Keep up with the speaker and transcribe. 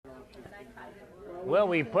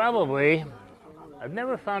Well, I've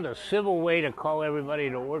never found a civil way to call everybody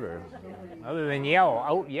to order, other than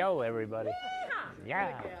out yell everybody.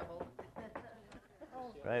 Yeah.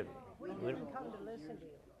 Right.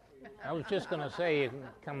 I was just going to say, you can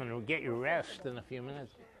come and get your rest in a few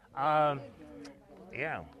minutes.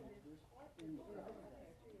 Yeah.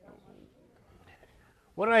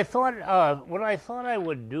 What I thought I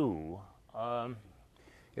would do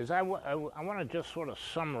is I want to just sort of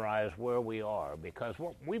summarize where we are, because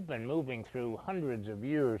we've been moving through hundreds of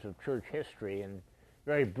years of church history in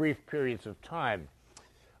very brief periods of time.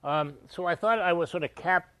 So I thought I would sort of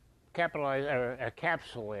capitalize or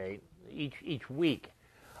encapsulate each week.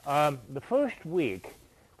 The first week,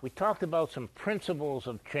 we talked about some principles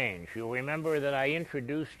of change. You'll remember that I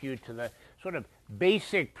introduced you to the sort of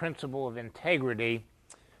basic principle of integrity,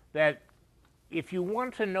 that if you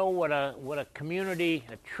want to know what a community,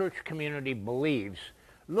 a church community believes,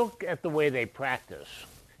 look at the way they practice.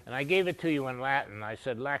 And I gave it to you in Latin. I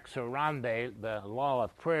said lex orandi, the law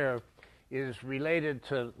of prayer, is related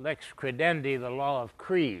to lex credendi, the law of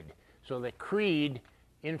creed. So that creed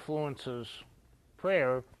influences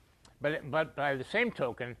prayer, but by the same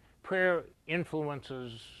token, prayer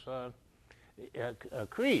influences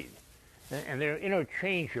creed, and they're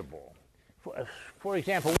interchangeable. For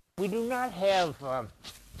example, we don't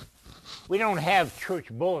have church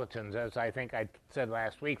bulletins, as I think I said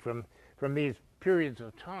last week, from these periods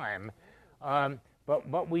of time,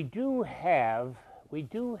 but we do have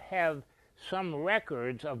some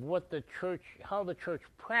records of how the church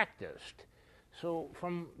practiced. So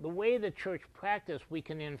from the way the church practiced, we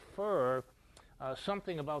can infer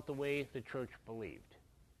something about the way the church believed.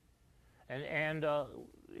 And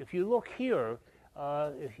if you look here,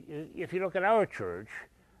 if you look at our church,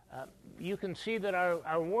 you can see that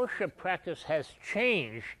our worship practice has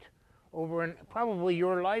changed over probably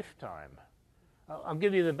your lifetime. I'll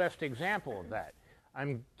give you the best example of that.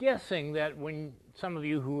 I'm guessing that when some of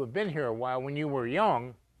you who have been here a while, when you were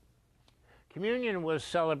young, communion was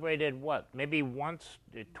celebrated, maybe once,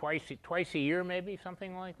 twice a year, maybe,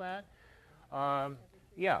 something like that?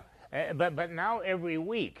 Yeah, but now every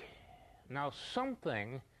week. Now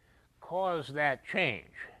something caused that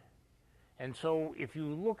change. And so if you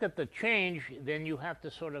look at the change, then you have to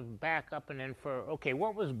sort of back up and infer, okay,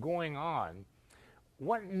 what was going on?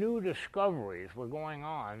 What new discoveries were going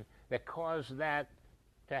on that caused that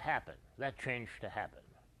to happen, that change to happen?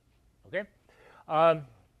 Okay?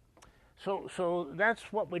 So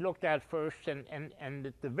that's what we looked at first, and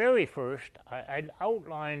at the very first, I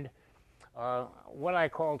outlined what I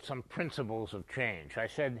called some principles of change. I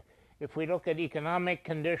said, if we look at economic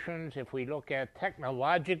conditions, if we look at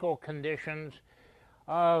technological conditions,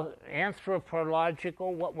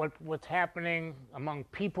 anthropological, what's happening among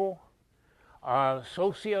people,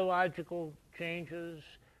 sociological changes,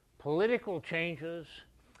 political changes,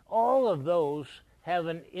 all of those have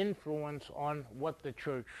an influence on what the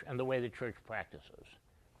church and the way the church practices.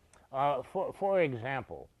 For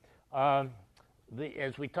example,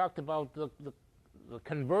 as we talked about the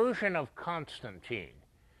conversion of Constantine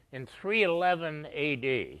in 311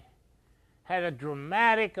 AD had a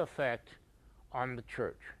dramatic effect on the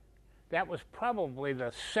church. That was probably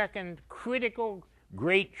the second critical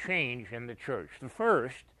great change in the church. The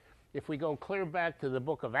first, if we go clear back to the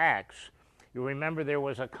book of Acts, you remember there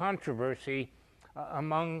was a controversy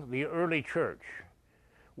among the early church.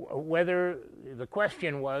 Whether the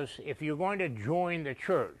question was, if you're going to join the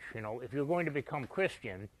church, if you're going to become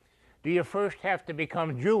Christian, do you first have to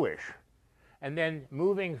become Jewish? And then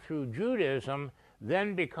moving through Judaism,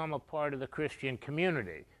 then become a part of the Christian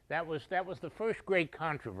community. That was the first great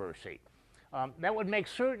controversy. That would make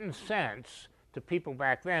certain sense to people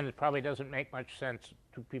back then. It probably doesn't make much sense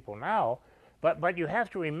to people now. But you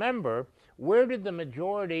have to remember, where did the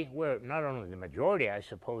majority, not only the majority, I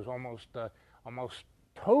suppose, almost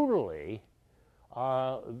totally,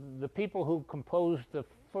 the people who composed the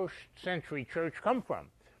first century church come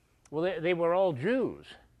from? Well, they were all Jews.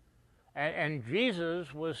 And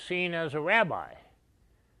Jesus was seen as a rabbi.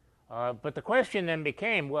 But the question then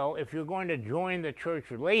became, well, if you're going to join the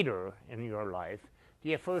church later in your life, do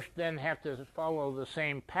you first then have to follow the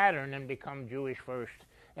same pattern and become Jewish first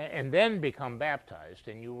and then become baptized?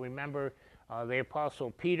 And you remember the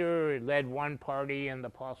Apostle Peter led one party and the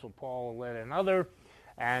Apostle Paul led another.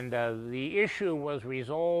 And the issue was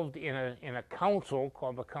resolved in a council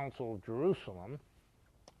called the Council of Jerusalem,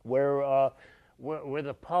 where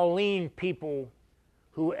the Pauline people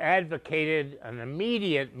who advocated an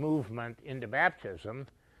immediate movement into baptism,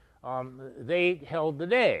 they held the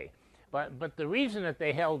day. But the reason that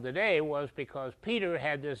they held the day was because Peter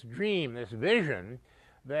had this dream, this vision,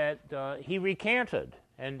 that he recanted,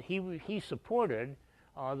 and he supported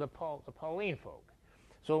the Pauline folk.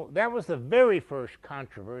 So that was the very first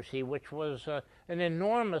controversy, which was an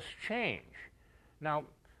enormous change. Now,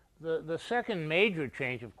 the second major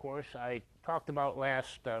change, of course, I talked about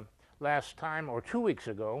last time, or 2 weeks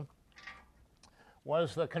ago,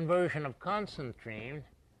 was the conversion of Constantine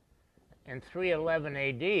in 311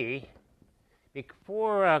 A.D.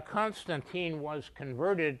 Before Constantine was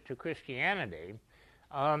converted to Christianity,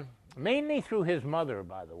 mainly through his mother,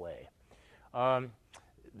 by the way,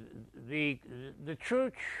 the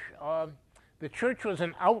church was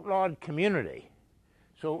an outlawed community.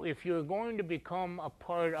 So if you're going to become a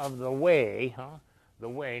part of the way, the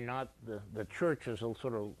way, not the church is a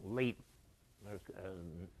sort of late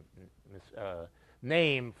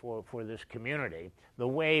name for this community. The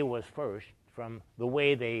way was first, from the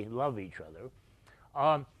way they love each other.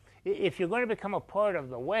 If you're going to become a part of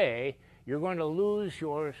the way, you're going to lose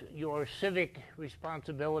your civic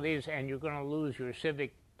responsibilities, and you're going to lose your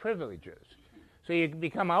civic privileges. So you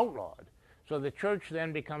become outlawed. So the church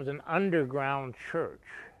then becomes an underground church.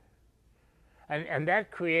 And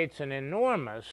that creates an enormous